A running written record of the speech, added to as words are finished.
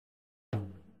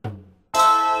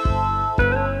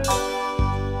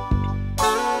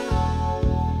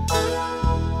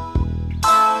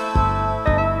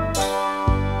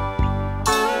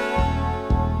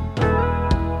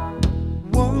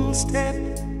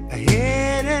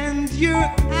ahead and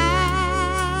you're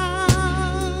out,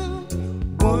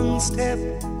 one step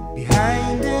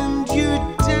behind and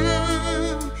you're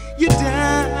down, you're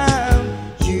down.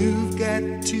 You've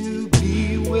got to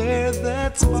be where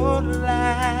that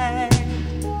spotlight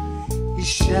is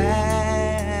shining.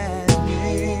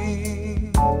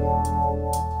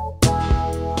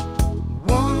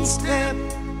 One step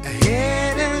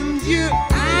ahead and you're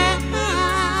out,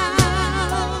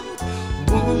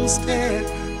 one step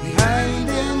behind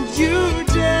and you're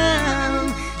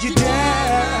down, you're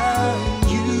down.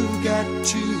 You got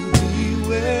to be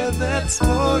where that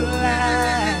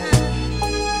spotlight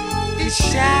is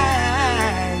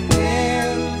shining,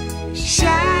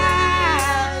 shining.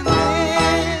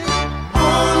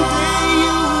 One day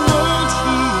you won't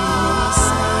hear a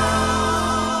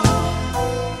sound,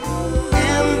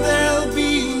 and there'll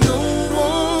be no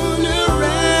one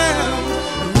around,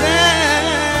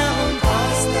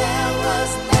 'cause there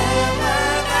was never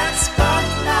that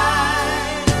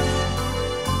spotlight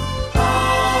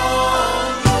on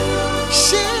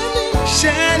you.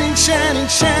 Shining, shining, shining,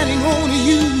 shining on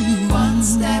you. One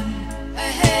step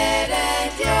ahead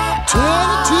and you're Turn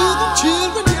it to the out.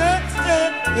 children, yeah.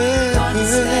 One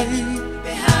step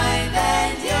behind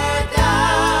and you're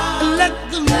down. Let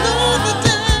them know the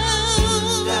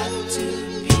You've got to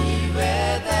be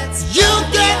where that's you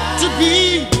got to be.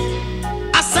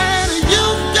 I said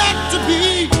you've got to be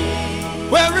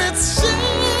where it's shining.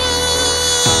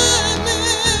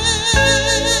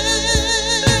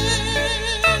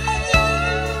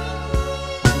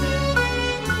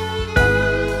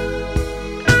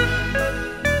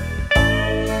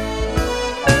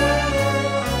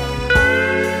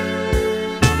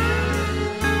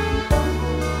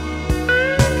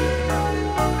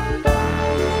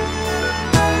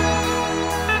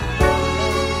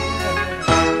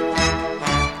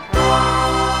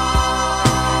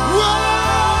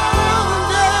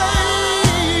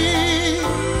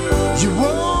 You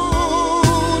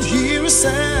won't hear a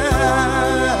sound.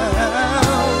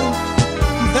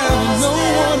 There'll be no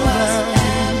one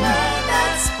around.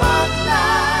 that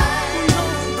spotlight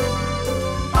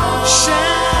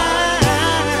Shining.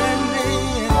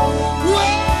 Whoa,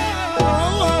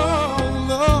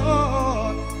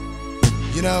 Lord.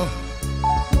 You know,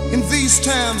 in these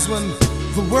times when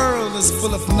the world is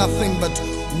full of nothing but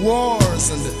wars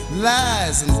and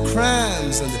lies and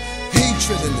crimes and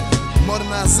hatred, and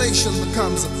modernization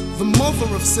becomes the mother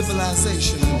of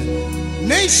civilization, and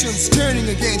nations turning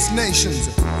against nations,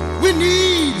 we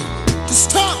need to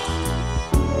stop,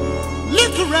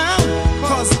 look around,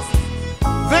 'cause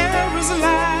there is a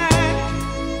light,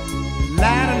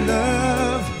 light of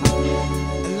love,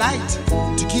 a light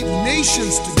to keep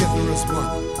nations together as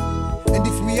one. And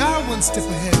if we are one step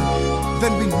ahead,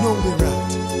 then we know we're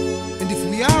out. And if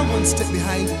we are one step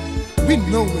behind, we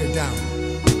know we're down.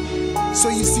 So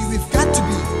you see, we've got to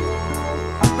be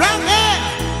right there,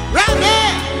 right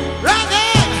there.